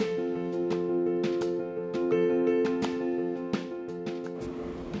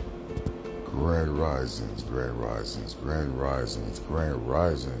Grand risings, grand risings, grand risings, grand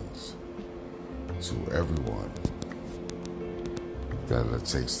risings to everyone that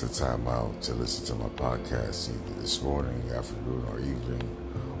takes the time out to listen to my podcast either this morning, afternoon, or evening,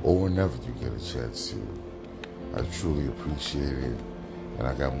 or whenever you get a chance to. I truly appreciate it, and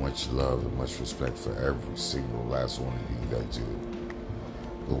I got much love and much respect for every single last one of you that do.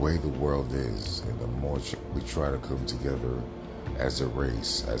 The way the world is, and the more we try to come together as a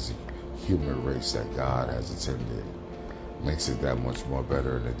race, as a human race that God has intended, makes it that much more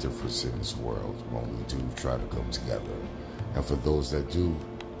better and a difference in this world when we do try to come together. And for those that do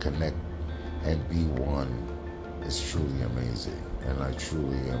connect and be one, it's truly amazing. And I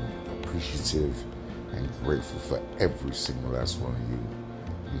truly am appreciative and grateful for every single last one of you.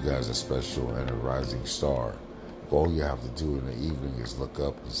 You guys are special and a rising star. All you have to do in the evening is look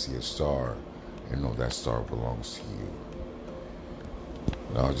up and see a star and know that star belongs to you.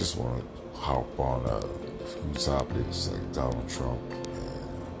 Now, I just want to hop on a few topics like Donald Trump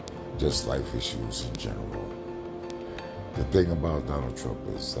and just life issues in general. The thing about Donald Trump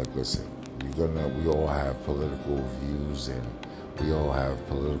is, like, listen, we all have political views and we all have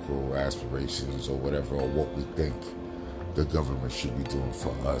political aspirations or whatever, or what we think the government should be doing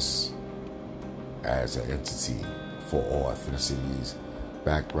for us as an entity, for all ethnicities,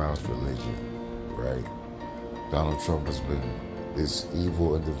 backgrounds, religion, right? Donald Trump has been this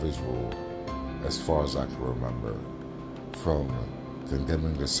evil individual as far as I can remember, from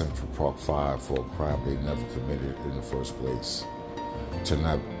condemning the Central Park Five for a crime they never committed in the first place,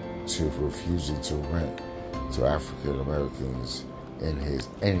 to refusing to rent to African Americans in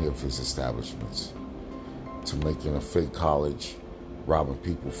any of his establishments, to making a fake college, robbing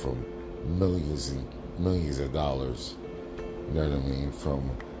people from millions and millions of dollars, you know what I mean, from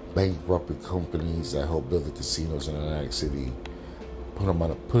bankrupting companies that helped build the casinos in Atlantic City,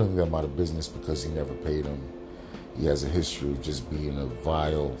 putting them out of business because he never paid them. He has a history of just being a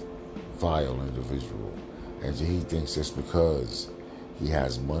vile individual. And he thinks just because he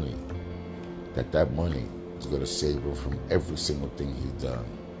has money, that money is going to save him from every single thing he's done.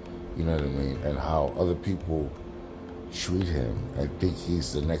 You know what I mean? And how other people treat him and think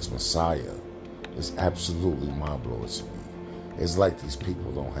he's the next Messiah is absolutely mind-blowing to me. It's like these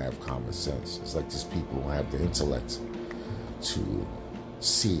people don't have common sense. It's like these people don't have the intellect to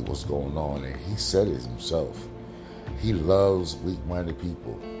see what's going on. And he said it himself. He loves weak-minded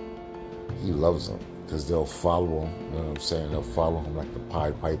people. He loves them because they'll follow him. You know what I'm saying? They'll follow him like the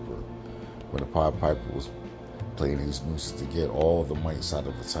Pied Piper. When the Pied Piper was playing his music to get all the mice out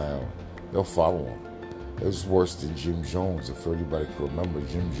of the town, they'll follow him. It was worse than Jim Jones. If anybody can remember,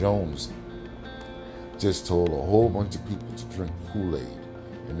 Jim Jones just told a whole bunch of people to drink Kool-Aid.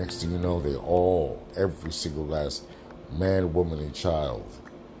 And next thing you know, every single last man, woman, and child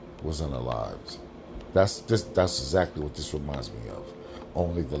was unalived. That's exactly what this reminds me of.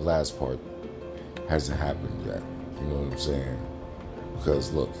 Only the last part hasn't happened yet. You know what I'm saying?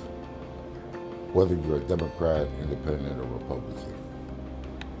 Because look, whether you're a Democrat, Independent, or Republican,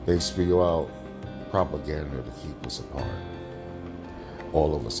 they spew out propaganda to keep us apart.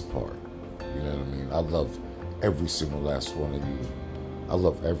 All of us apart. You know what I mean? I love every single last one of you. I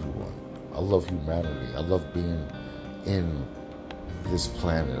love everyone. I love humanity. I love being in this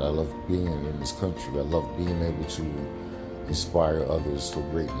planet. I love being in this country. I love being able to inspire others for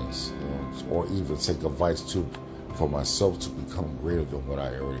greatness, or even take advice for myself to become greater than what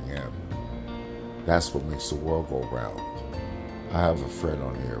I already am. That's what makes the world go round. I have a friend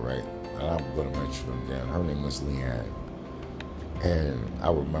on here, right? And I'm going to mention her again. Her name is Leanne. And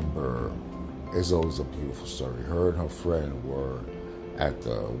I remember, it's always a beautiful story. Her and her friend were at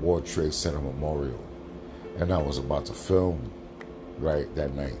the World Trade Center Memorial. And I was about to film, right,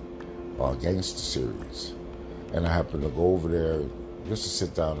 that night, Gangster series. And I happened to go over there just to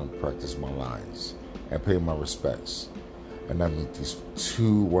sit down and practice my lines and pay my respects. And I meet these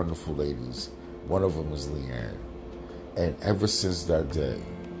two wonderful ladies. One of them is Leanne. And ever since that day,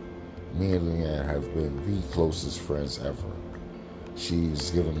 me and Leanne have been the closest friends ever. She's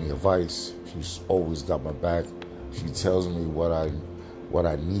given me advice. She's always got my back. She tells me what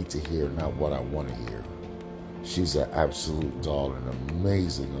I need to hear, not what I want to hear. She's an absolute doll, an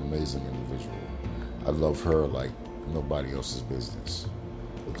amazing, amazing individual. I love her like nobody else's business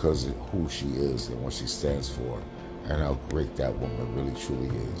because of who she is and what she stands for and how great that woman really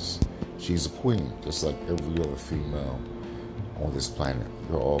truly is. She's a queen, just like every other female on this planet.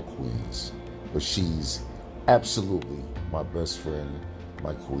 They're all queens. But she's absolutely my best friend,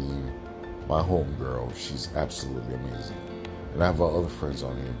 my queen, my homegirl. She's absolutely amazing. And I have other friends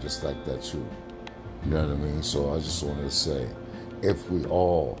on here just like that too. You know what I mean? So I just wanted to say, if we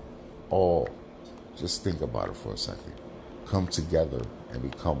all Just think about it for a second. Come together and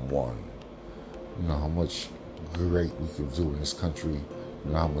become one. You know how much great we can do in this country.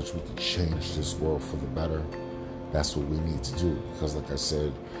 You know how much we can change this world for the better. That's what we need to do. Because like I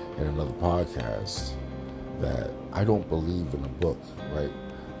said in another podcast, that I don't believe in a book, right,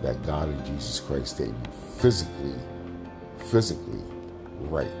 that God and Jesus Christ stayed physically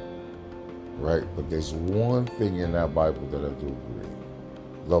right? But there's one thing in that Bible that I do agree.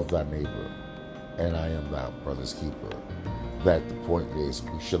 Love thy neighbor, and I am thy brother's keeper. That the point is,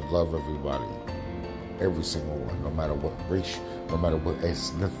 we should love everybody, every single one, no matter what race, no matter what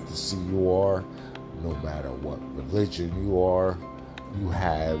ethnicity you are, no matter what religion you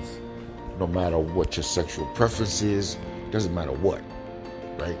have, no matter what your sexual preference is, doesn't matter what,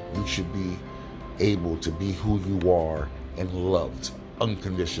 right? You should be able to be who you are and loved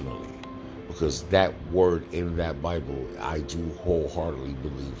unconditionally. Because that word in that Bible, I do wholeheartedly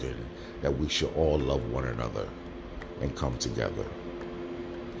believe in, that we should all love one another and come together.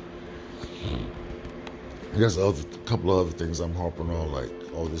 There's a couple of other things I'm harping on, like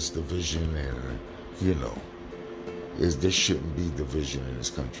all this division and, there shouldn't be division in this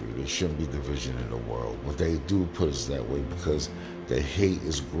country. There shouldn't be division in the world. But they do put us that way because the hate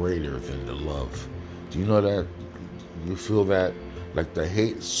is greater than the love. Do you know that? You feel that? Like the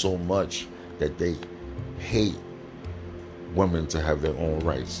hate is so much that they hate women to have their own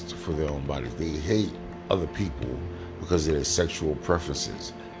rights for their own bodies. They hate other people because of their sexual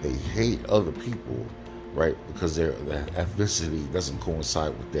preferences. They hate other people, right, because their ethnicity doesn't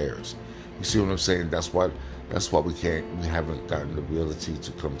coincide with theirs. You see what I'm saying? That's why we haven't gotten the ability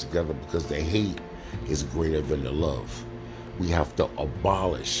to come together, because the hate is greater than the love. We have to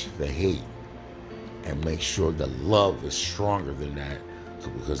abolish the hate and make sure that love is stronger than that,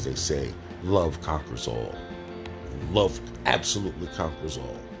 because they say love conquers all. Love absolutely conquers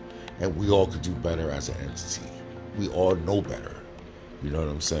all. And we all could do better as an entity. We all know better. You know what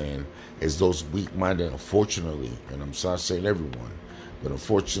I'm saying? It's those weak-minded, unfortunately, and I'm not saying everyone, but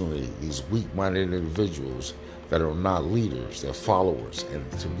unfortunately, these weak-minded individuals that are not leaders, they're followers,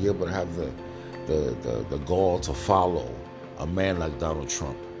 and to be able to have the gall to follow a man like Donald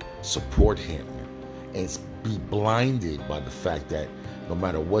Trump, support him, and be blinded by the fact that no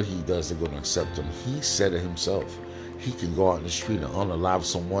matter what he does, they're going to accept him. He said it himself. He can go out in the street and unalive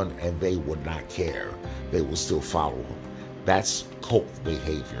someone and they would not care. They will still follow him. That's cult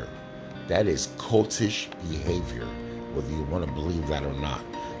behavior. That is cultish behavior, whether you want to believe that or not.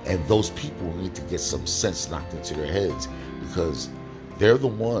 And those people need to get some sense knocked into their heads, because they're the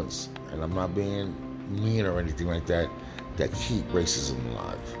ones, and I'm not being mean or anything like that, that keep racism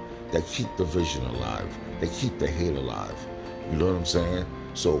alive, that keep division alive, that keep the hate alive. You know what I'm saying?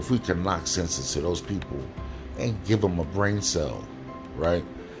 So if we can knock sense into those people and give them a brain cell, right,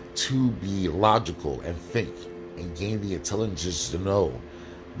 to be logical and think and gain the intelligence to know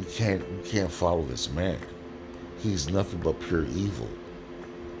we can't follow this man. He's nothing but pure evil.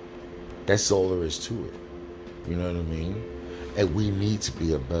 That's all there is to it. You know what I mean? And we need to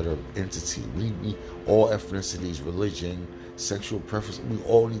be a better entity. We need all ethnicities, religion, sexual preference. We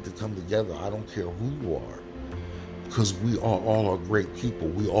all need to come together. I don't care who you are, because we all are great people.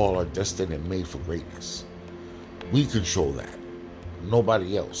 We all are destined and made for greatness. We control that.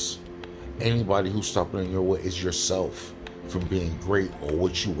 Nobody else. Anybody who's stopping in your way is yourself from being great or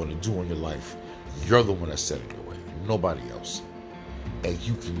what you want to do in your life. You're the one that's set in your way. Nobody else. And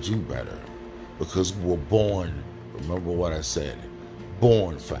you can do better, because we were born, remember what I said,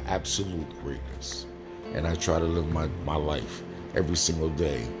 born for absolute greatness. And I try to live my life every single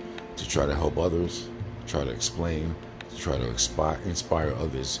day to try to help others, try to explain, to try to inspire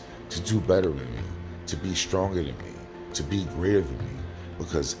others to do better than me, to be stronger than me, to be greater than me,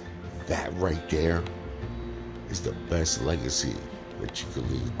 because that right there is the best legacy that you could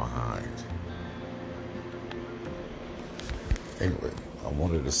leave behind. Anyway, I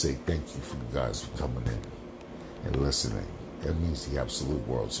wanted to say thank you for you guys for coming in and listening. It means the absolute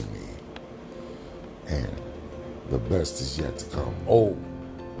world to me. And the best is yet to come. Oh,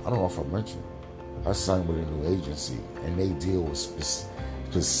 I don't know if I mentioned, I signed with a new agency, and they deal with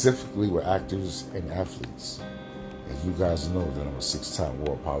specifically with actors and athletes. And you guys know that I'm a 6-time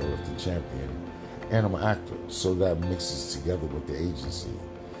world powerlifting champion, and I'm an actor. So that mixes together with the agency.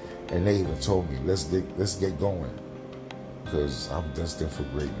 And they even told me, let's get going, because I'm destined for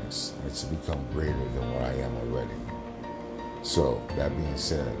greatness and to become greater than what I am already. So that being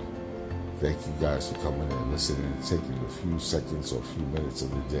said, thank you guys for coming in and listening and taking a few seconds or a few minutes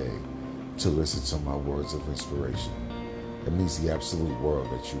of the day to listen to my words of inspiration. It means the absolute world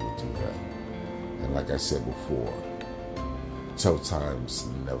that you would do that. And like I said before, tough times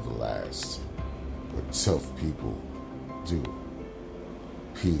never last. what tough people do.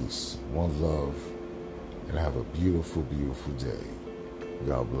 Peace, one love, and have a beautiful, beautiful day.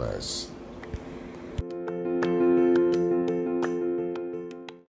 God bless.